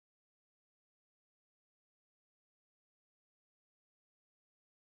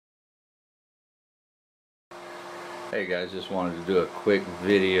Hey guys, just wanted to do a quick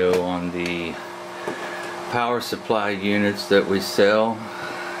video on the power supply units that we sell.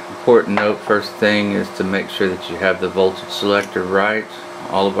 Important note, first thing is to make sure that you have the voltage selector right.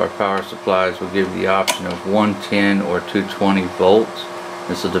 All of our power supplies will give you the option of 110 or 220 volts.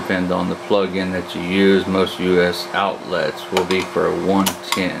 This will depend on the plug-in that you use. Most US outlets will be for a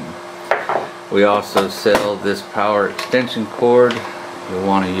 110. We also sell this power extension cord. You'll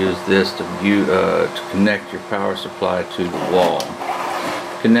want to use this to connect your power supply to the wall.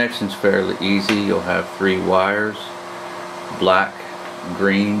 Connection's fairly easy. You'll have 3 wires, black,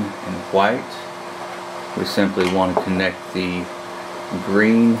 green, and white. We simply want to connect the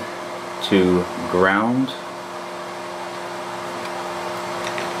green to ground.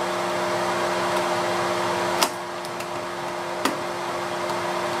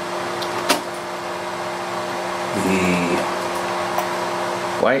 The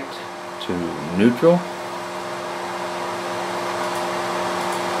white to neutral.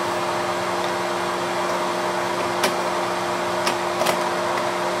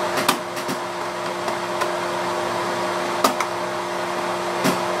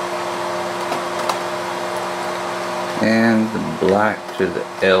 And the black to the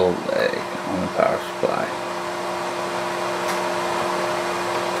L leg on the power supply.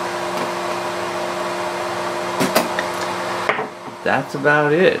 That's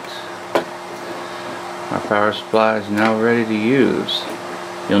about it. Our power supply is now ready to use.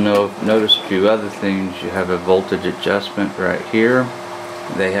 You'll notice a few other things. You have a voltage adjustment right here.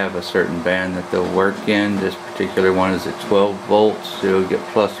 They have a certain band that they'll work in. This particular one is at 12 volts, so you'll get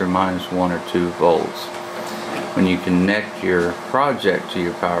plus or minus 1 or 2 volts. When you connect your project to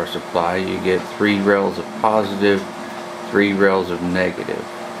your power supply, you get 3 rails of positive, 3 rails of negative.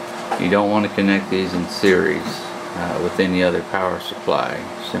 You don't want to connect these in series with any other power supply.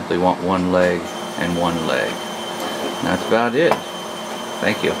 You simply want one leg and one leg. And that's about it.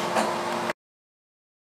 Thank you.